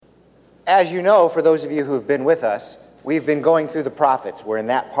As you know, for those of you who have been with us, we've been going through the prophets. We're in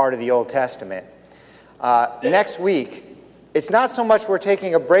that part of the Old Testament. Next week, it's not so much we're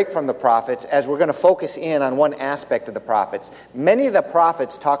taking a break from the prophets as we're going to focus in on one aspect of the prophets. Many of the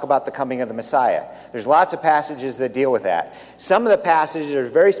prophets talk about the coming of the Messiah. There's lots of passages that deal with that. Some of the passages are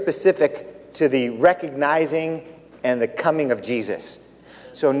very specific to the recognizing and the coming of Jesus.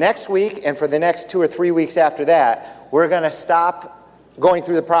 So next week, and for the next 2 or 3 weeks after that, we're going to stop going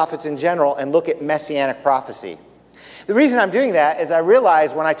through the prophets in general and look at messianic prophecy. The reason I'm doing that is I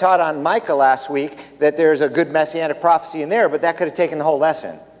realized when I taught on Micah last week that there's a good messianic prophecy in there, but that could have taken the whole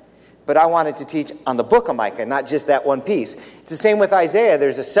lesson. But I wanted to teach on the book of Micah, not just that one piece. It's the same with Isaiah.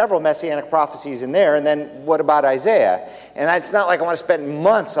 There's several messianic prophecies in there, and then what about Isaiah? And it's not like I want to spend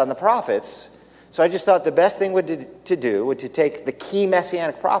months on the prophets. So I just thought the best thing to do would to take the key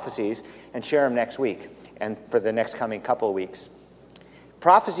messianic prophecies and share them next week and for the next coming couple of weeks.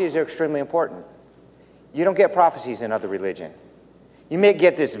 Prophecies are extremely important. You don't get prophecies in other religion. You may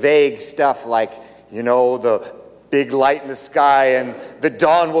get this vague stuff like, the big light in the sky and the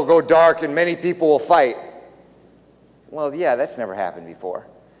dawn will go dark and many people will fight. Well, yeah, that's never happened before.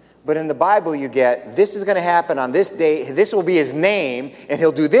 But in the Bible you get, this is going to happen on this day, this will be his name, and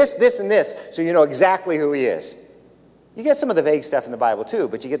he'll do this, this, and this, so you know exactly who he is. You get some of the vague stuff in the Bible too,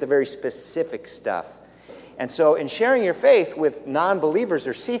 but you get the very specific stuff. And so in sharing your faith with non-believers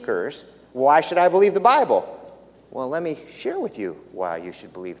or seekers, why should I believe the Bible? Well, let me share with you why you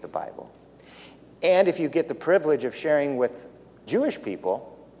should believe the Bible. And if you get the privilege of sharing with Jewish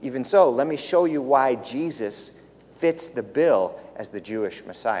people, even so, let me show you why Jesus fits the bill as the Jewish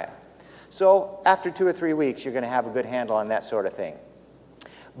Messiah. So after 2 or 3 weeks, you're going to have a good handle on that sort of thing.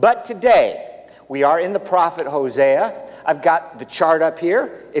 But today, we are in the prophet Hosea. I've got the chart up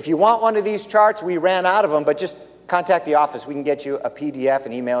here. If you want one of these charts, we ran out of them, but just contact the office. We can get you a PDF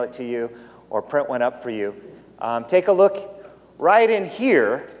and email it to you or print one up for you. Take a look right in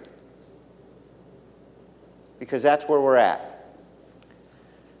here because that's where we're at.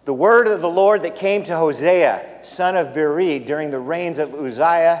 The word of the Lord that came to Hosea, son of Beeri, during the reigns of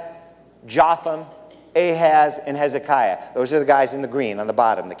Uzziah, Jotham, Ahaz, and Hezekiah. Those are the guys in the green on the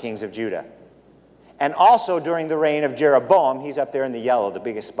bottom, the kings of Judah. And also during the reign of Jeroboam, he's up there in the yellow, the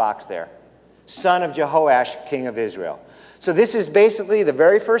biggest box there, son of Jehoash, king of Israel. So this is basically the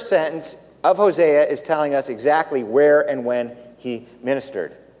very first sentence of Hosea is telling us exactly where and when he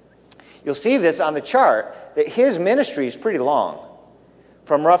ministered. You'll see this on the chart, that his ministry is pretty long.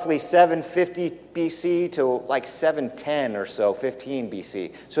 From roughly 750 BC to like 710 or so, 15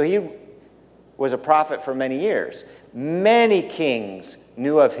 BC. So he was a prophet for many years. Many kings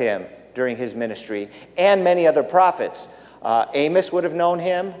knew of him during his ministry, and many other prophets. Amos would have known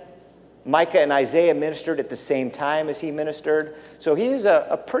him. Micah and Isaiah ministered at the same time as he ministered. So he was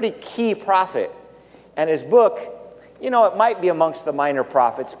a pretty key prophet. And his book, it might be amongst the minor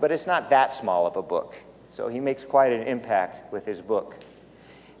prophets, but it's not that small of a book. So he makes quite an impact with his book.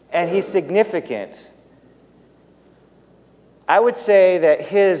 And he's significant. I would say that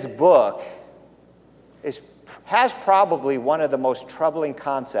his book has probably one of the most troubling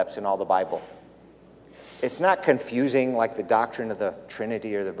concepts in all the Bible. It's not confusing like the doctrine of the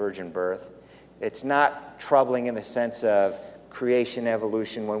Trinity or the virgin birth. It's not troubling in the sense of creation,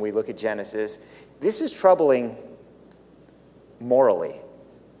 evolution when we look at Genesis. This is troubling morally,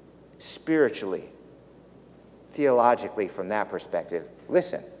 spiritually, theologically from that perspective.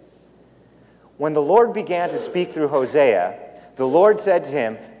 Listen. When the Lord began to speak through Hosea, the Lord said to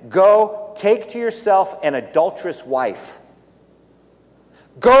him, "Go, take to yourself an adulterous wife.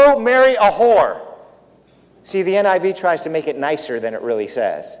 Go marry a whore." See, the NIV tries to make it nicer than it really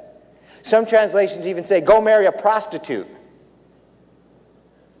says. Some translations even say, "Go marry a prostitute."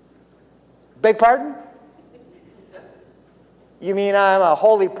 Beg pardon? You mean I'm a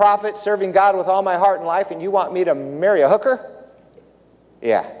holy prophet serving God with all my heart and life, and you want me to marry a hooker?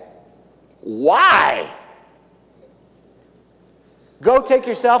 Yeah. Why? Go take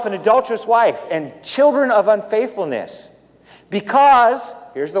yourself an adulterous wife and children of unfaithfulness. Because,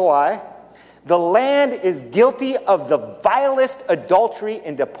 here's the why, the land is guilty of the vilest adultery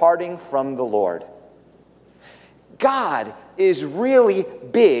in departing from the Lord. God is really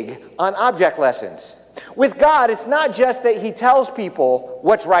big on object lessons. With God, it's not just that he tells people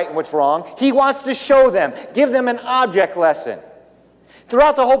what's right and what's wrong. He wants to show them, give them an object lesson.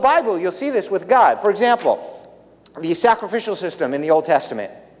 Throughout the whole Bible, you'll see this with God. For example, the sacrificial system in the Old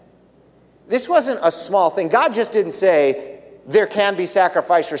Testament. This wasn't a small thing. God just didn't say, there can be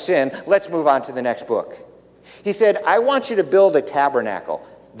sacrifice for sin. Let's move on to the next book. He said, I want you to build a tabernacle.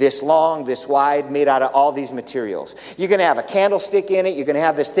 this long, this wide, made out of all these materials. You're going to have a candlestick in it. You're going to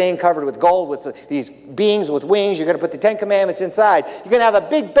have this thing covered with gold with these beings with wings. You're going to put the Ten Commandments inside. You're going to have a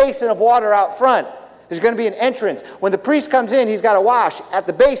big basin of water out front. There's going to be an entrance. When the priest comes in, he's got to wash at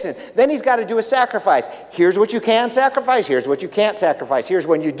the basin. Then he's got to do a sacrifice. Here's what you can sacrifice. Here's what you can't sacrifice. Here's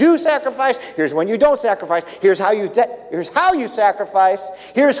when you do sacrifice. Here's when you don't sacrifice. Here's how you sacrifice.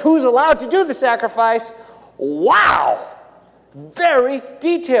 Here's who's allowed to do the sacrifice. Wow! Very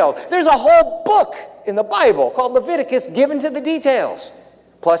detailed. There's a whole book in the Bible called Leviticus given to the details.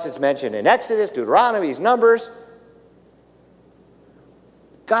 Plus it's mentioned in Exodus, Deuteronomy, Numbers.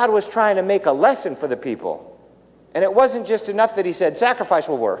 God was trying to make a lesson for the people. And it wasn't just enough that he said, sacrifice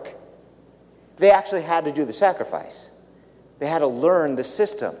will work. They actually had to do the sacrifice. They had to learn the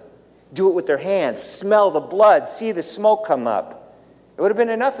system. Do it with their hands. Smell the blood. See the smoke come up. It would have been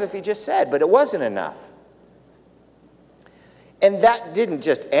enough if he just said, but it wasn't enough. And that didn't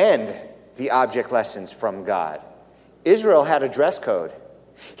just end the object lessons from God. Israel had a dress code.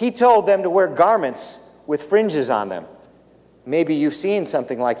 He told them to wear garments with fringes on them. Maybe you've seen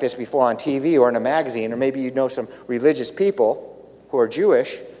something like this before on TV or in a magazine, or maybe you know some religious people who are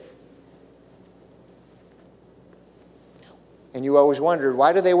Jewish. And you always wondered,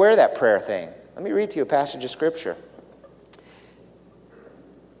 why do they wear that prayer thing? Let me read to you a passage of Scripture.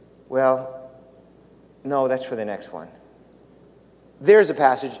 Well, no, that's for the next one. There's a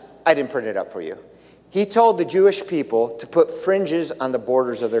passage. I didn't print it up for you. He told the Jewish people to put fringes on the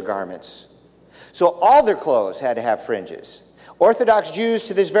borders of their garments. So all their clothes had to have fringes. Orthodox Jews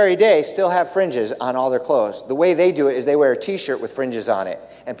to this very day still have fringes on all their clothes. The way they do it is they wear a t-shirt with fringes on it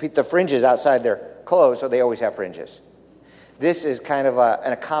and put the fringes outside their clothes so they always have fringes. This is kind of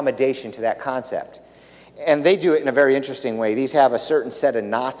an accommodation to that concept. And they do it in a very interesting way. These have a certain set of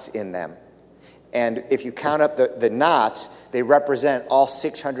knots in them. And if you count up the knots, they represent all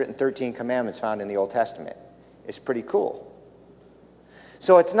 613 commandments found in the Old Testament. It's pretty cool.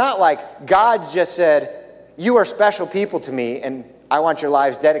 So it's not like God just said, you are special people to me, and I want your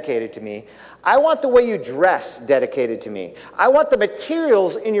lives dedicated to me. I want the way you dress dedicated to me. I want the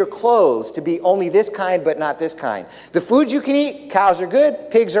materials in your clothes to be only this kind, but not this kind. The foods you can eat, cows are good,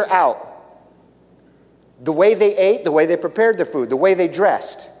 pigs are out. The way they ate, the way they prepared the food, the way they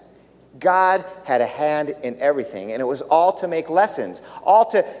dressed. God had a hand in everything, and it was all to make lessons, all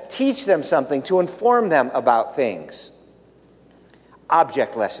to teach them something, to inform them about things.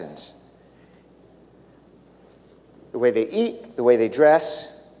 Object lessons. The way they eat, the way they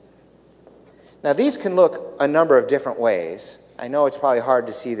dress. Now, these can look a number of different ways. I know it's probably hard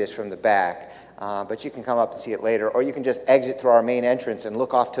to see this from the back, but you can come up and see it later, or you can just exit through our main entrance and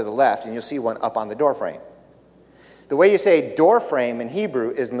look off to the left, and you'll see one up on the door frame. The way you say door frame in Hebrew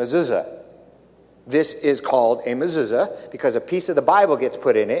is mezuzah. This is called a mezuzah because a piece of the Bible gets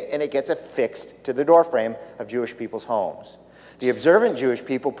put in it, and it gets affixed to the door frame of Jewish people's homes. The observant Jewish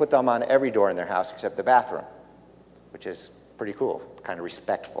people put them on every door in their house except the bathroom, which is pretty cool, kind of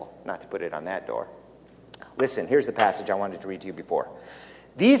respectful not to put it on that door. Listen, here's the passage I wanted to read to you before.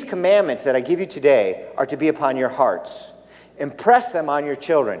 These commandments that I give you today are to be upon your hearts. Impress them on your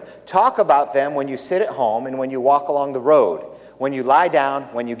children. Talk about them when you sit at home and when you walk along the road, when you lie down,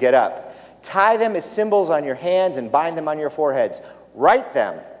 when you get up. Tie them as symbols on your hands and bind them on your foreheads. Write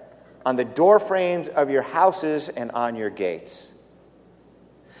them on the door frames of your houses and on your gates.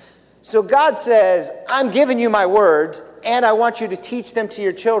 So God says, I'm giving you my words, and I want you to teach them to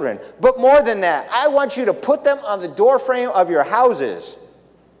your children. But more than that, I want you to put them on the doorframe of your houses.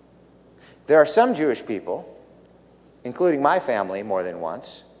 There are some Jewish people, including my family more than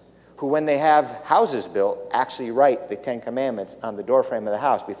once, who when they have houses built, actually write the Ten Commandments on the doorframe of the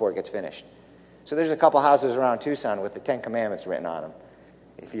house before it gets finished. So there's a couple houses around Tucson with the Ten Commandments written on them.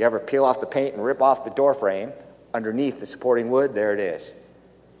 If you ever peel off the paint and rip off the doorframe, underneath the supporting wood, there it is.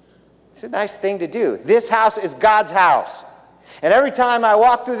 It's a nice thing to do. This house is God's house. And every time I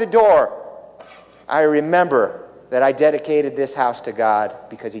walk through the door, I remember that I dedicated this house to God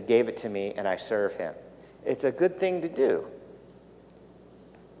because he gave it to me and I serve him. It's a good thing to do.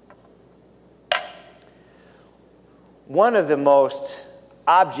 One of the most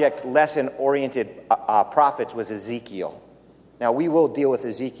object lesson-oriented prophets was Ezekiel. Now, we will deal with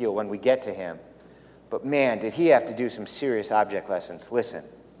Ezekiel when we get to him. But man, did he have to do some serious object lessons. Listen.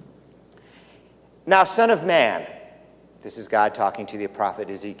 Now, son of man, this is God talking to the prophet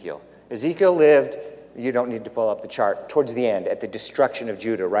Ezekiel. Ezekiel lived, you don't need to pull up the chart, towards the end, at the destruction of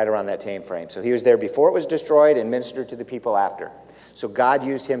Judah, right around that time frame. So he was there before it was destroyed and ministered to the people after. So God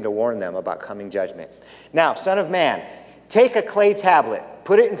used him to warn them about coming judgment. Now, son of man, take a clay tablet,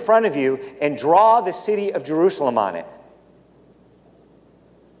 put it in front of you, and draw the city of Jerusalem on it.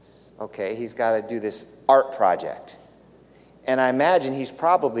 Okay, he's got to do this art project. And I imagine he's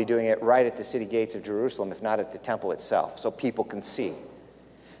probably doing it right at the city gates of Jerusalem, if not at the temple itself, so people can see.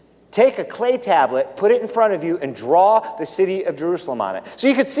 Take a clay tablet, put it in front of you, and draw the city of Jerusalem on it. So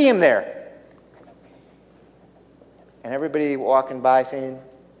you could see him there. And everybody walking by saying,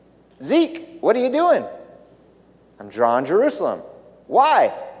 Zeke, what are you doing? I'm drawing Jerusalem.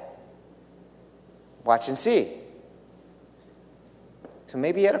 Why? Watch and see. So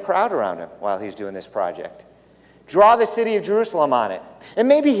maybe he had a crowd around him while he's doing this project. Draw the city of Jerusalem on it. And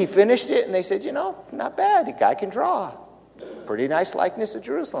maybe he finished it and they said, not bad. The guy can draw. Pretty nice likeness of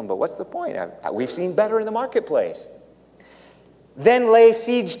Jerusalem, but what's the point? We've seen better in the marketplace. Then lay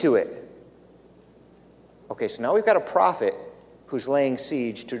siege to it. Okay, so now we've got a prophet who's laying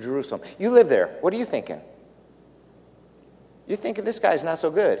siege to Jerusalem. You live there. What are you thinking? You're thinking this guy's not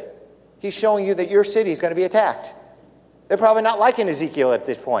so good. He's showing you that your city is going to be attacked. They're probably not liking Ezekiel at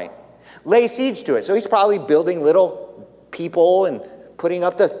this point. Lay siege to it. So he's probably building little people and putting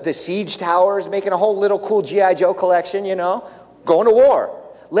up the siege towers, making a whole little cool G.I. Joe collection, going to war.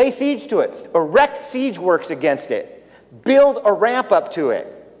 Lay siege to it. Erect siege works against it. Build a ramp up to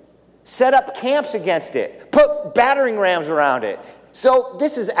it. Set up camps against it. Put battering rams around it. So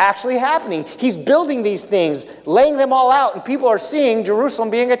this is actually happening. He's building these things, laying them all out, and people are seeing Jerusalem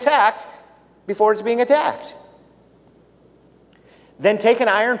being attacked before it's being attacked. Then take an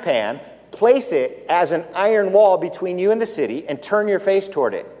iron pan, place it as an iron wall between you and the city, and turn your face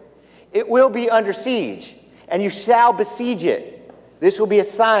toward it. It will be under siege, and you shall besiege it. This will be a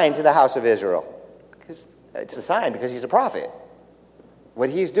sign to the house of Israel. Because it's a sign because he's a prophet.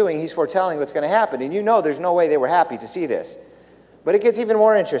 What he's doing, he's foretelling what's going to happen. And there's no way they were happy to see this. But it gets even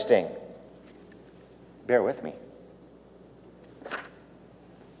more interesting. Bear with me.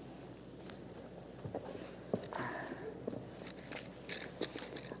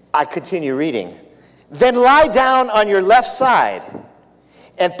 I continue reading. Then lie down on your left side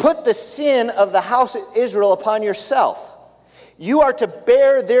and put the sin of the house of Israel upon yourself. You are to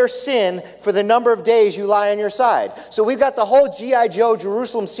bear their sin for the number of days you lie on your side. So we've got the whole G.I. Joe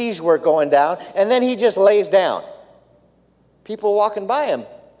Jerusalem siege work going down, and then he just lays down. People walking by him,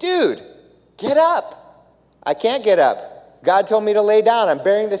 dude, get up. I can't get up. God told me to lay down. I'm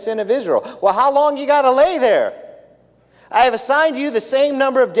bearing the sin of Israel. Well, how long you got to lay there? I have assigned you the same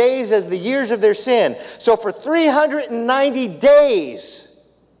number of days as the years of their sin. So for 390 days,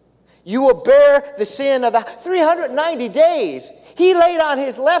 you will bear the sin of the... 390 days. He laid on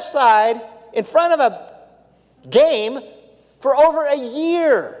his left side in front of a game for over a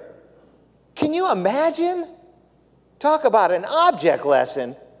year. Can you imagine? Talk about an object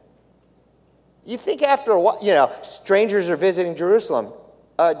lesson. You think after a while, strangers are visiting Jerusalem.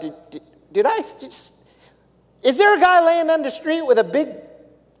 Is there a guy laying on the street with a big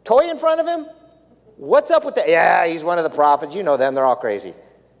toy in front of him? What's up with that? Yeah, he's one of the prophets. You know them. They're all crazy.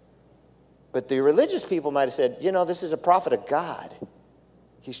 But the religious people might have said, this is a prophet of God.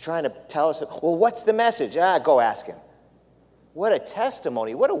 He's trying to tell us, well, what's the message? Go ask him. What a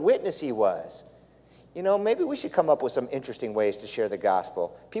testimony. What a witness he was. Maybe we should come up with some interesting ways to share the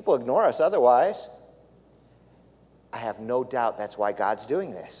gospel. People ignore us otherwise. I have no doubt that's why God's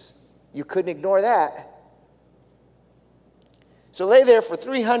doing this. You couldn't ignore that. So lay there for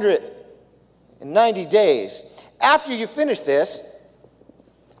 390 days. After you finish this,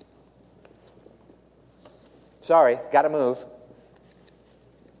 sorry, got to move.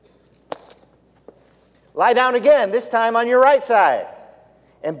 Lie down again, this time on your right side,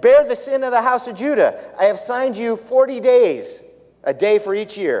 and bear the sin of the house of Judah. I have assigned you 40 days, a day for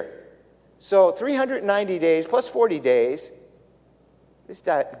each year. So 390 days plus 40 days, this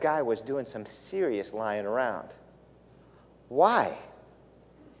guy was doing some serious lying around. Why?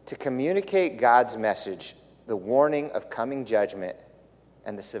 To communicate God's message, the warning of coming judgment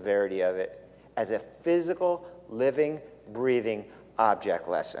and the severity of it, as a physical, living, breathing object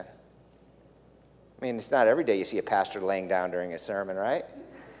lesson. I mean, it's not every day you see a pastor laying down during a sermon, right?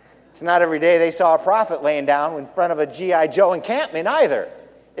 It's not every day they saw a prophet laying down in front of a G.I. Joe encampment either.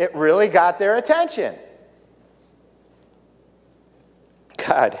 It really got their attention.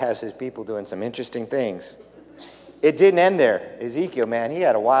 God has his people doing some interesting things. It didn't end there. Ezekiel, man, he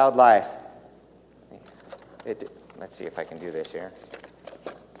had a wild life. Let's see if I can do this here.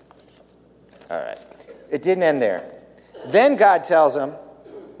 All right. It didn't end there. Then God tells him,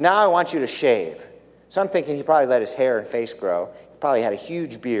 now I want you to shave. So I'm thinking he probably let his hair and face grow. He probably had a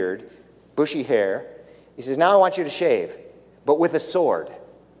huge beard, bushy hair. He says, now I want you to shave, but with a sword.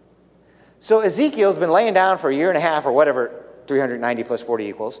 So Ezekiel's been laying down for a year and a half or whatever 390 plus 40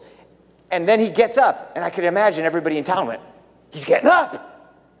 equals. And then he gets up, and I could imagine everybody in town went, he's getting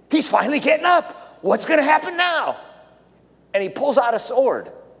up. He's finally getting up. What's going to happen now? And he pulls out a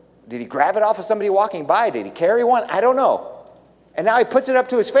sword. Did he grab it off of somebody walking by? Did he carry one? I don't know. And now he puts it up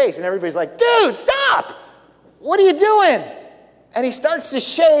to his face, and everybody's like, dude, stop! What are you doing? And he starts to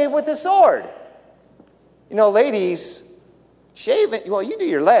shave with the sword. You know, ladies, shaving, well, you do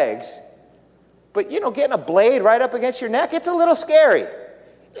your legs, but, you know, getting a blade right up against your neck, it's a little scary.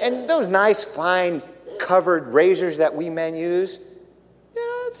 And those nice, fine, covered razors that we men use, you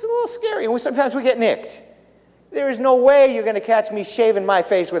know, it's a little scary. And sometimes we get nicked. There is no way you're going to catch me shaving my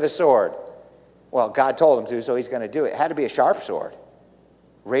face with a sword. Well, God told him to, so he's going to do it. It had to be a sharp sword,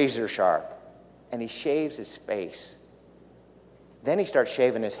 razor sharp. And he shaves his face. Then he starts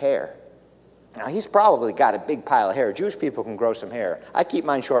shaving his hair. Now, he's probably got a big pile of hair. Jewish people can grow some hair. I keep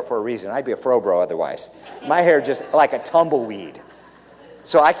mine short for a reason. I'd be a fro-bro otherwise. My hair just like a tumbleweed.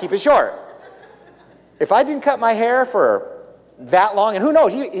 So I keep it short. If I didn't cut my hair for that long, and who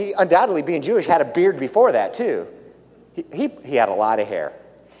knows, he undoubtedly, being Jewish, had a beard before that too. He had a lot of hair.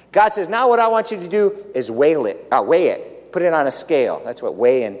 God says, now what I want you to do is weigh it. Put it on a scale. That's what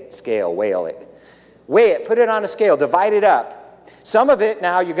weigh and scale, weigh it. Weigh it, put it on a scale, divide it up. Some of it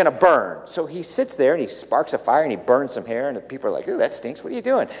now you're going to burn. So he sits there and he sparks a fire and he burns some hair, and the people are like, ooh, that stinks. What are you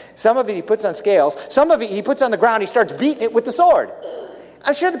doing? Some of it he puts on scales. Some of it he puts on the ground. He starts beating it with the sword.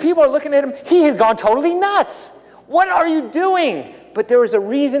 I'm sure the people are looking at him. He has gone totally nuts. What are you doing? But there was a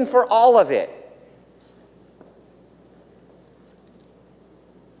reason for all of it.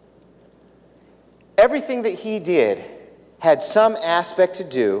 Everything that he did had some aspect to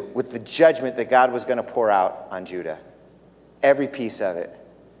do with the judgment that God was going to pour out on Judah. Every piece of it.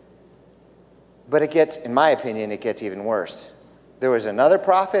 But it gets, in my opinion, it gets even worse. There was another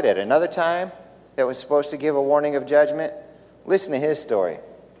prophet at another time that was supposed to give a warning of judgment. Listen to his story.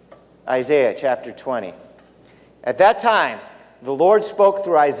 Isaiah chapter 20. At that time, the Lord spoke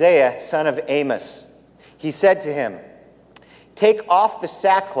through Isaiah, son of Amos. He said to him, take off the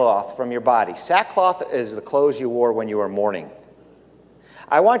sackcloth from your body. Sackcloth is the clothes you wore when you were mourning.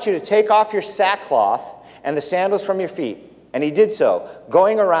 I want you to take off your sackcloth and the sandals from your feet. And he did so,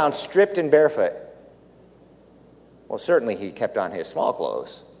 going around stripped and barefoot. Well, certainly he kept on his small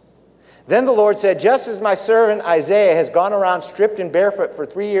clothes. Then the Lord said, just as my servant Isaiah has gone around stripped and barefoot for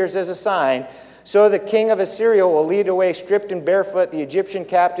 3 years as a sign, so the king of Assyria will lead away stripped and barefoot the Egyptian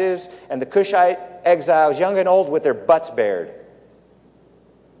captives and the Cushite exiles, young and old, with their butts bared.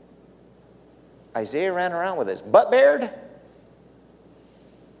 Isaiah ran around with his butt bared?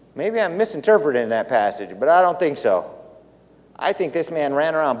 Maybe I'm misinterpreting that passage, but I don't think so. I think this man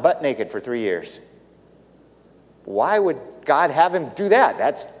ran around butt naked for 3 years. Why would God have him do that?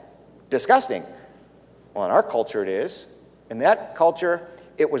 That's disgusting. Well, in our culture it is. In that culture,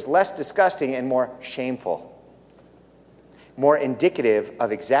 it was less disgusting and more shameful. More indicative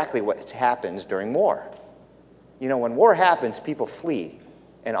of exactly what happens during war. You know, when war happens, people flee,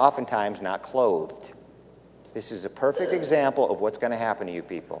 and oftentimes not clothed. This is a perfect example of what's going to happen to you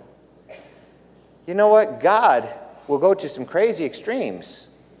people. You know what? God will go to some crazy extremes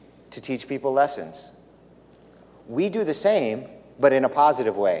to teach people lessons. We do the same, but in a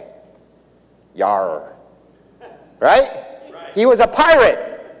positive way. Yar. Right? He was a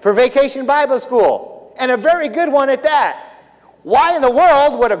pirate for Vacation Bible School, and a very good one at that. Why in the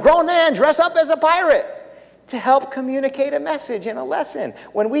world would a grown man dress up as a pirate? To help communicate a message and a lesson.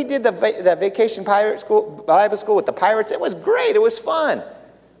 When we did the Vacation Bible School with the pirates, it was great. It was fun.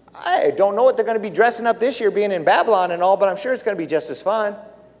 I don't know what they're going to be dressing up this year, being in Babylon and all, but I'm sure it's going to be just as fun.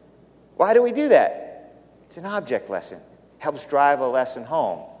 Why do we do that? It's an object lesson. Helps drive a lesson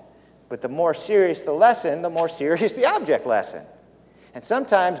home. But the more serious the lesson, the more serious the object lesson. And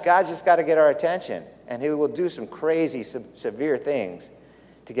sometimes God's just got to get our attention, and he will do some crazy, severe things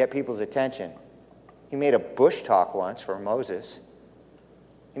to get people's attention. He made a bush talk once for Moses.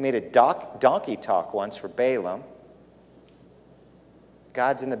 He made a donkey talk once for Balaam.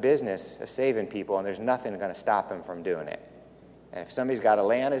 God's in the business of saving people, and there's nothing going to stop him from doing it. And if somebody's got to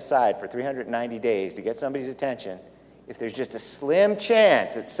lay on his side for 390 days to get somebody's attention, if there's just a slim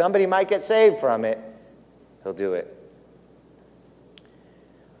chance that somebody might get saved from it, he'll do it.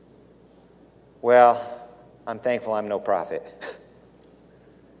 Well, I'm thankful I'm no prophet.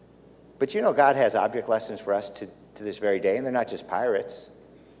 But you know, God has object lessons for us to this very day, and they're not just pirates.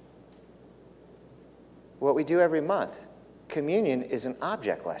 What we do every month. Communion is an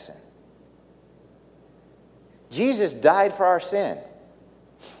object lesson. Jesus died for our sin.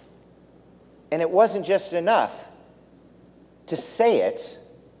 And it wasn't just enough to say it.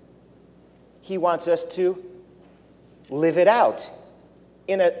 He wants us to live it out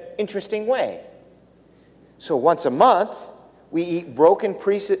in an interesting way. So once a month, We eat broken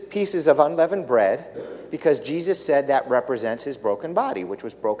pieces of unleavened bread because Jesus said that represents his broken body, which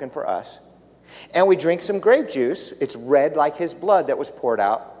was broken for us. And we drink some grape juice. It's red like his blood that was poured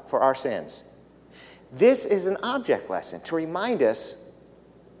out for our sins. This is an object lesson to remind us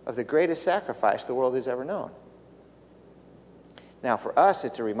of the greatest sacrifice the world has ever known. Now, for us,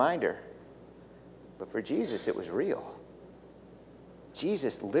 it's a reminder. But for Jesus, it was real.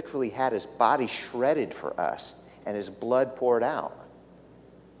 Jesus literally had his body shredded for us and his blood poured out.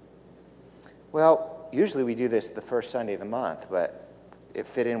 Well, usually we do this the first Sunday of the month, but it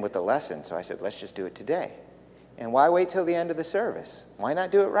fit in with the lesson, so I said, let's just do it today. And why wait till the end of the service? Why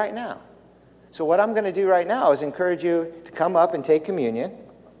not do it right now? So what I'm going to do right now is encourage you to come up and take communion.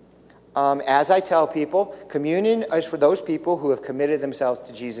 As I tell people, communion is for those people who have committed themselves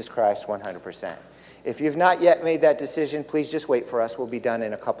to Jesus Christ 100%. If you've not yet made that decision, please just wait for us. We'll be done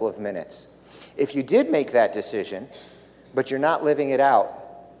in a couple of minutes. If you did make that decision, but you're not living it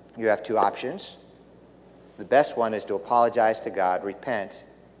out, you have two options. The best one is to apologize to God, repent,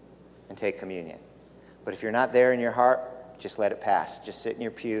 and take communion. But if you're not there in your heart, just let it pass. Just sit in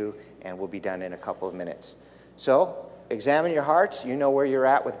your pew, and we'll be done in a couple of minutes. So, examine your hearts. You know where you're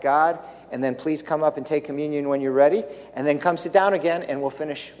at with God. And then please come up and take communion when you're ready. And then come sit down again, and we'll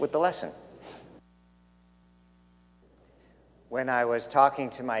finish with the lesson. When I was talking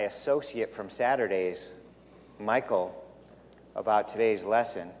to my associate from Saturdays, Michael, about today's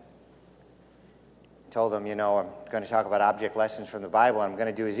lesson, told him, I'm going to talk about object lessons from the Bible. I'm going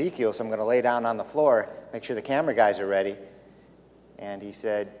to do Ezekiel, so I'm going to lay down on the floor, make sure the camera guys are ready. And he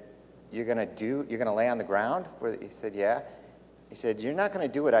said, You're going to lay on the ground? He said, yeah. He said, you're not going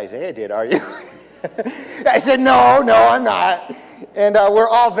to do what Isaiah did, are you? I said, no, I'm not. And we're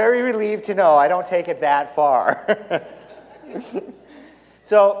all very relieved to know I don't take it that far.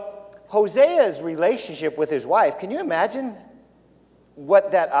 So Hosea's relationship with his wife, can you imagine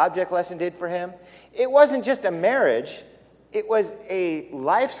what that object lesson did for him? It wasn't just a marriage. It was a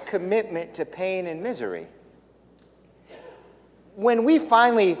life's commitment to pain and misery. When we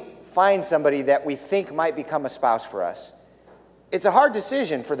finally find somebody that we think might become a spouse for us, it's a hard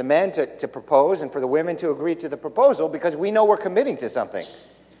decision for the men to propose and for the women to agree to the proposal because we know we're committing to something.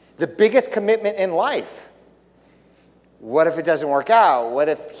 The biggest commitment in life. What if it doesn't work out? What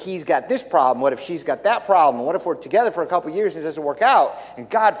if he's got this problem? What if she's got that problem? What if we're together for a couple years and it doesn't work out? And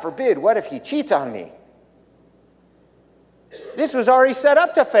God forbid, what if he cheats on me? This was already set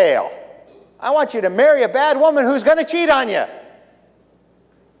up to fail. I want you to marry a bad woman who's going to cheat on you.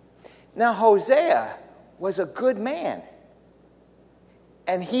 Now, Hosea was a good man,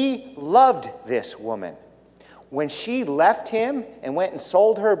 and he loved this woman. When she left him and went and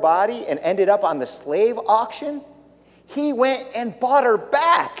sold her body and ended up on the slave auction, he went and bought her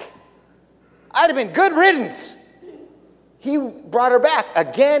back. I'd have been good riddance. He brought her back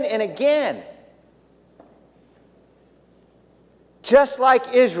again and again. Just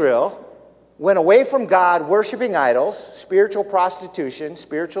like Israel went away from God, worshiping idols, spiritual prostitution,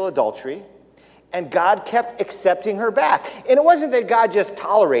 spiritual adultery, and God kept accepting her back. And it wasn't that God just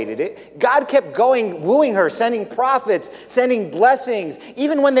tolerated it. God kept going, wooing her, sending prophets, sending blessings.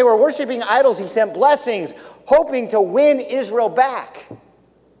 Even when they were worshiping idols, he sent blessings, hoping to win Israel back.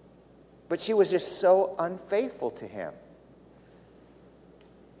 But she was just so unfaithful to him.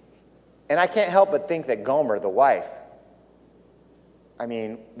 And I can't help but think that Gomer, the wife,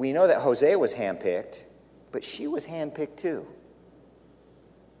 we know that Hosea was handpicked, but she was handpicked too.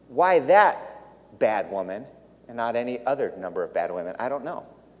 Why that bad woman and not any other number of bad women? I don't know.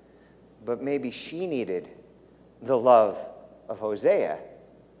 But maybe she needed the love of Hosea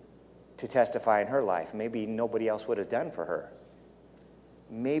to testify in her life. Maybe nobody else would have done for her.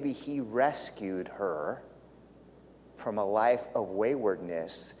 Maybe he rescued her from a life of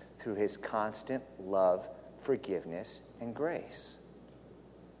waywardness through his constant love, forgiveness, and grace.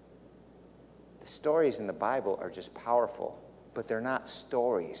 The stories in the Bible are just powerful, but they're not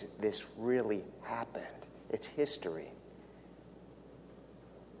stories. This really happened. It's history.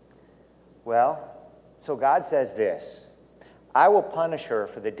 Well, so God says this, I will punish her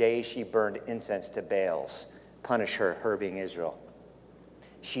for the days she burned incense to Baals. Punish her being Israel.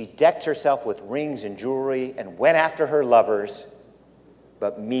 She decked herself with rings and jewelry and went after her lovers,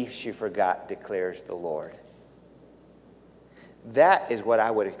 but me she forgot, declares the Lord. That is what I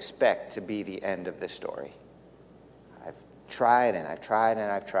would expect to be the end of this story. I've tried and I've tried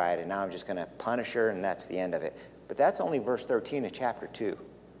and I've tried, and now I'm just going to punish her, and that's the end of it. But that's only verse 13 of chapter 2.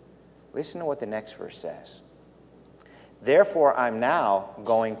 Listen to what the next verse says. Therefore, I'm now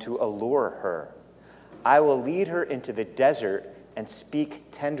going to allure her. I will lead her into the desert and speak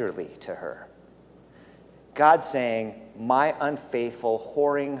tenderly to her. God's saying, my unfaithful,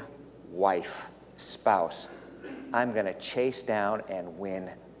 whoring wife, spouse, I'm going to chase down and win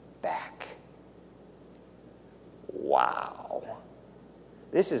back. Wow.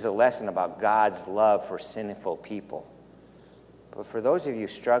 This is a lesson about God's love for sinful people. But for those of you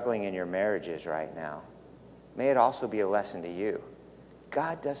struggling in your marriages right now, may it also be a lesson to you.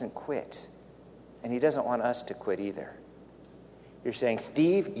 God doesn't quit, and he doesn't want us to quit either. You're saying,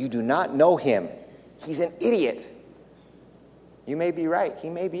 Steve, you do not know him. He's an idiot. You may be right. He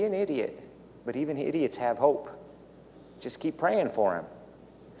may be an idiot, but even idiots have hope. Just keep praying for him.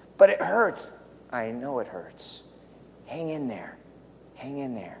 But it hurts. I know it hurts. Hang in there. Hang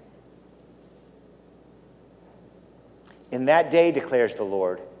in there. In that day, declares the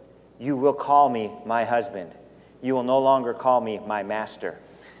Lord, you will call me my husband. You will no longer call me my master.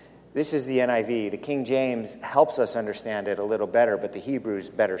 This is the NIV. The King James helps us understand it a little better, but the Hebrew is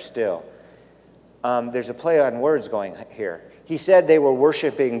better still. There's a play on words going here. He said they were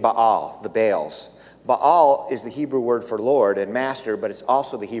worshiping Baal, the Baals. Baal is the Hebrew word for Lord and master, but it's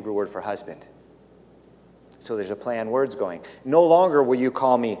also the Hebrew word for husband. So there's a play on words going. No longer will you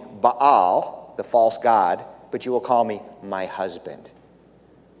call me Baal, the false god, but you will call me my husband.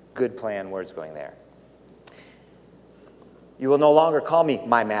 Good play on words going there. You will no longer call me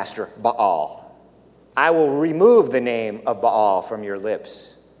my master, Baal. I will remove the name of Baal from your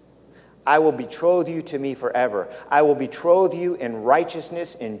lips. I will betroth you to me forever. I will betroth you in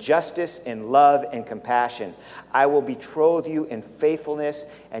righteousness, in justice, in love, and compassion. I will betroth you in faithfulness,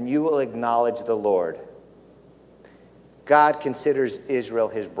 and you will acknowledge the Lord. God considers Israel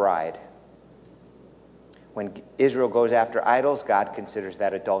his bride. When Israel goes after idols, God considers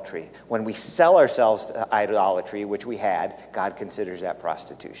that adultery. When we sell ourselves to idolatry, which we had, God considers that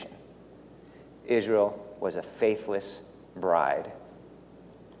prostitution. Israel was a faithless bride.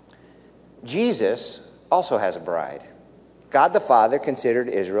 Jesus also has a bride. God the Father considered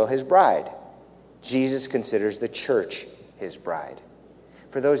Israel his bride. Jesus considers the church his bride.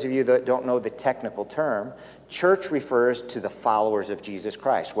 For those of you that don't know the technical term, church refers to the followers of Jesus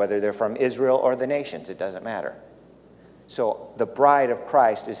Christ, whether they're from Israel or the nations, it doesn't matter. So the bride of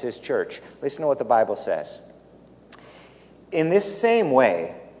Christ is his church. Listen to what the Bible says. In this same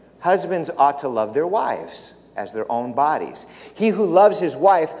way, husbands ought to love their wives as their own bodies. He who loves his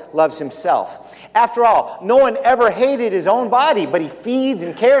wife loves himself. After all, no one ever hated his own body, but he feeds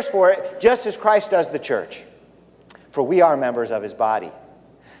and cares for it just as Christ does the church. For we are members of his body.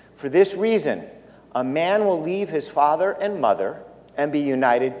 For this reason, a man will leave his father and mother and be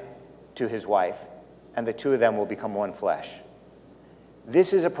united to his wife, and the two of them will become one flesh.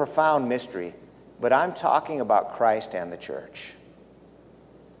 This is a profound mystery, but I'm talking about Christ and the church.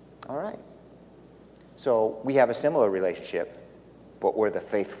 All right. So we have a similar relationship, but we're the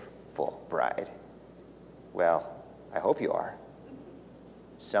faithful bride. Well, I hope you are.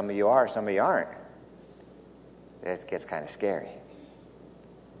 Some of you are, some of you aren't. It gets kind of scary.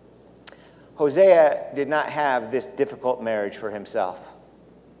 Hosea did not have this difficult marriage for himself.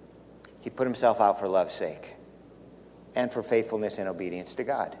 He put himself out for love's sake and for faithfulness and obedience to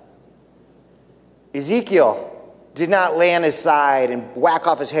God. Ezekiel did not lay on his side and whack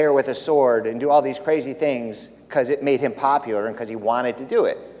off his hair with a sword and do all these crazy things because it made him popular and because he wanted to do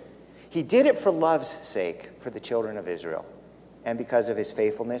it. He did it for love's sake for the children of Israel and because of his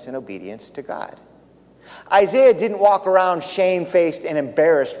faithfulness and obedience to God. Isaiah didn't walk around shamefaced and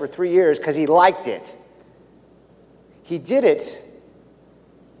embarrassed for 3 years because he liked it. He did it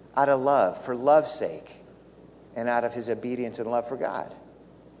out of love, for love's sake, and out of his obedience and love for God.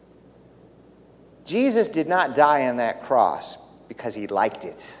 Jesus did not die on that cross because he liked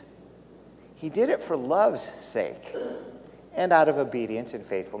it. He did it for love's sake and out of obedience and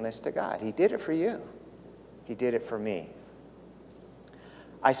faithfulness to God. He did it for you. He did it for me.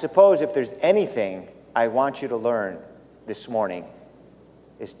 I suppose if there's anything I want you to learn this morning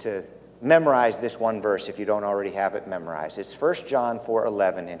is to memorize this one verse if you don't already have it memorized. It's 1 John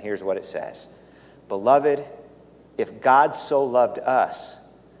 4:11, and here's what it says. Beloved, if God so loved us,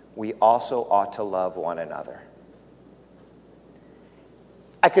 we also ought to love one another.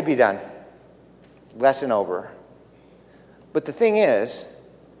 I could be done. Lesson over. But the thing is,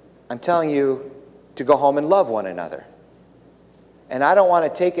 I'm telling you to go home and love one another. And I don't want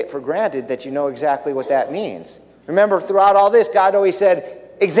to take it for granted that you know exactly what that means. Remember, throughout all this, God always said,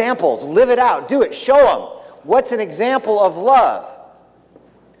 examples, live it out, do it, show them. What's an example of love?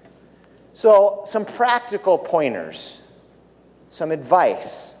 So, some practical pointers, some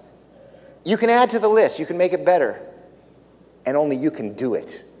advice. You can add to the list, you can make it better, and only you can do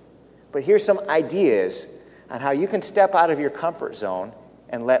it. But here's some ideas on how you can step out of your comfort zone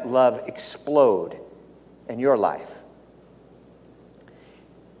and let love explode in your life.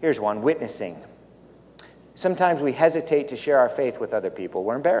 Here's one, witnessing. Sometimes we hesitate to share our faith with other people.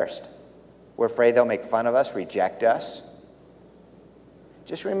 We're embarrassed. We're afraid they'll make fun of us, reject us.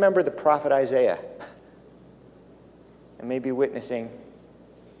 Just remember the prophet Isaiah. And maybe witnessing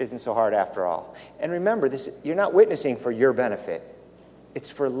isn't so hard after all. And remember, you're not witnessing for your benefit. It's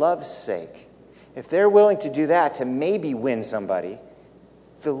for love's sake. If they're willing to do that to maybe win somebody,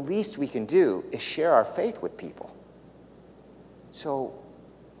 the least we can do is share our faith with people. So,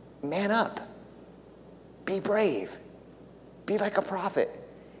 man up. Be brave. Be like a prophet.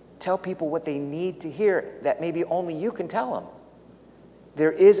 Tell people what they need to hear that maybe only you can tell them.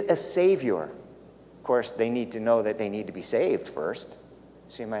 There is a Savior. Of course, they need to know that they need to be saved first.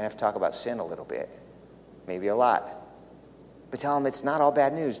 So you might have to talk about sin a little bit. Maybe a lot. But tell them it's not all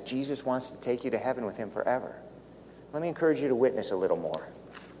bad news. Jesus wants to take you to heaven with him forever. Let me encourage you to witness a little more.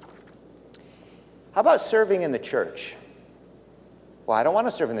 How about serving in the church? Well, I don't want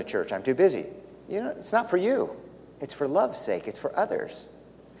to serve in the church. I'm too busy. You know, it's not for you. It's for love's sake. It's for others.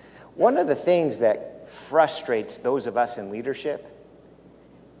 One of the things that frustrates those of us in leadership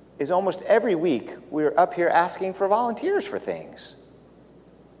is almost every week we're up here asking for volunteers for things.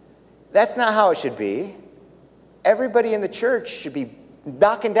 That's not how it should be. Everybody in the church should be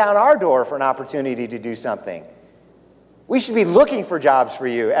knocking down our door for an opportunity to do something. We should be looking for jobs for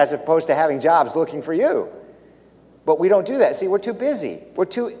you as opposed to having jobs looking for you. But we don't do that. See, we're too busy. We're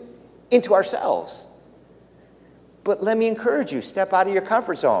too into ourselves. But let me encourage you, step out of your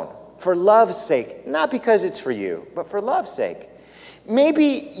comfort zone for love's sake. Not because it's for you, but for love's sake.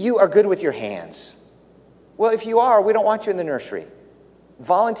 Maybe you are good with your hands. Well, if you are, we don't want you in the nursery.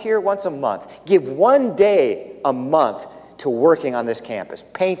 Volunteer once a month. Give 1 day a month to working on this campus.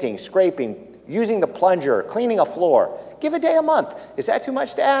 Painting, scraping, using the plunger, cleaning a floor. Give a day a month. Is that too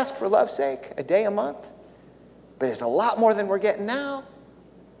much to ask for love's sake? A day a month? But it's a lot more than we're getting now.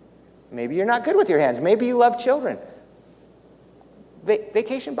 Maybe you're not good with your hands. Maybe you love children.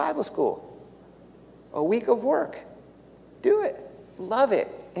 Vacation Bible School. A week of work. Do it. Love it.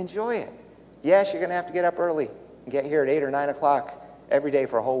 Enjoy it. Yes, you're going to have to get up early and get here at 8 or 9 o'clock every day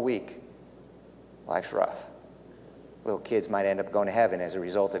for a whole week. Life's rough. Little kids might end up going to heaven as a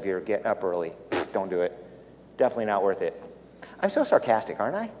result of your getting up early. Don't do it. Definitely not worth it. I'm so sarcastic,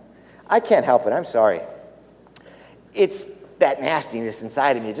 aren't I? I can't help it. I'm sorry. It's that nastiness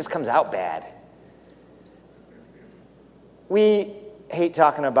inside of me. It just comes out bad. We hate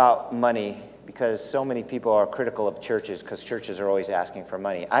talking about money because so many people are critical of churches because churches are always asking for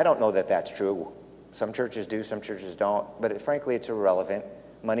money. I don't know that that's true. Some churches do, some churches don't. But frankly, it's irrelevant.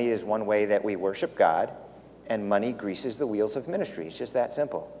 Money is one way that we worship God, and money greases the wheels of ministry. It's just that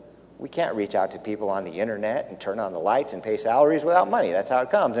simple. We can't reach out to people on the internet and turn on the lights and pay salaries without money. That's how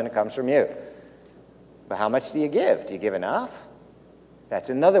it comes, and it comes from you. But how much do you give? Do you give enough? That's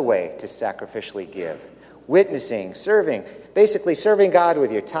another way to sacrificially give. Witnessing, serving, basically serving God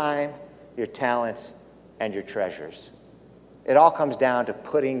with your time, your talents, and your treasures. It all comes down to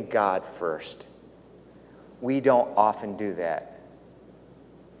putting God first. We don't often do that.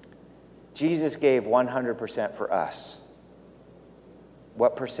 Jesus gave 100% for us.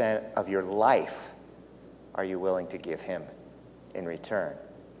 What percent of your life are you willing to give him in return?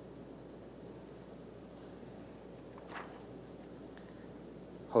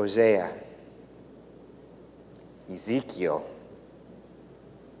 Hosea, Ezekiel,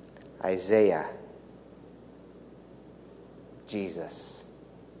 Isaiah, Jesus.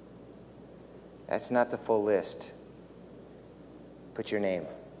 That's not the full list. Put your name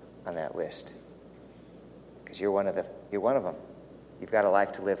on that list because you're one of them. You've got a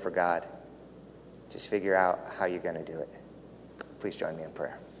life to live for God. Just figure out how you're going to do it. Please join me in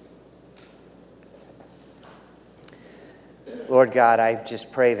prayer. Lord God, I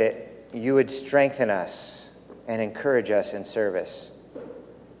just pray that you would strengthen us and encourage us in service.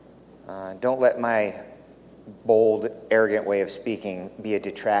 Don't let my bold, arrogant way of speaking be a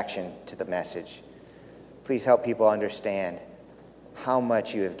detraction to the message. Please help people understand how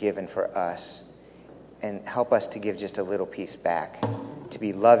much you have given for us and help us to give just a little piece back, to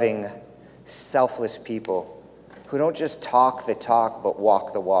be loving, selfless people who don't just talk the talk but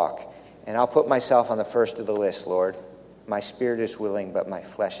walk the walk. And I'll put myself on the first of the list, Lord. My spirit is willing, but my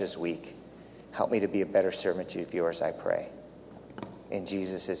flesh is weak. Help me to be a better servant of yours, I pray. In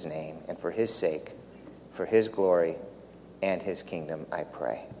Jesus' name, and for his sake, for his glory, and his kingdom, I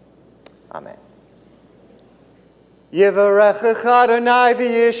pray. Amen. Yivarechecha Adonai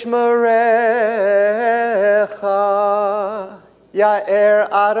v'yishmerecha. Ya'er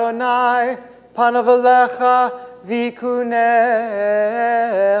Adonai panav elecha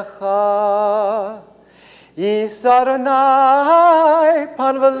v'ikunecha. Yisa Adonai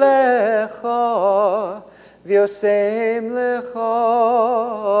panav elecha v'yosem lecha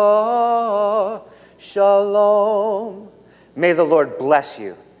shalom. May the Lord bless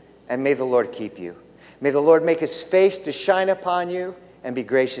you, and may the Lord keep you. May the Lord make his face to shine upon you and be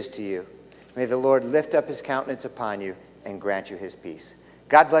gracious to you. May the Lord lift up his countenance upon you and grant you his peace.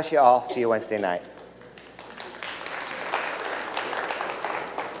 God bless you all. See you Wednesday night.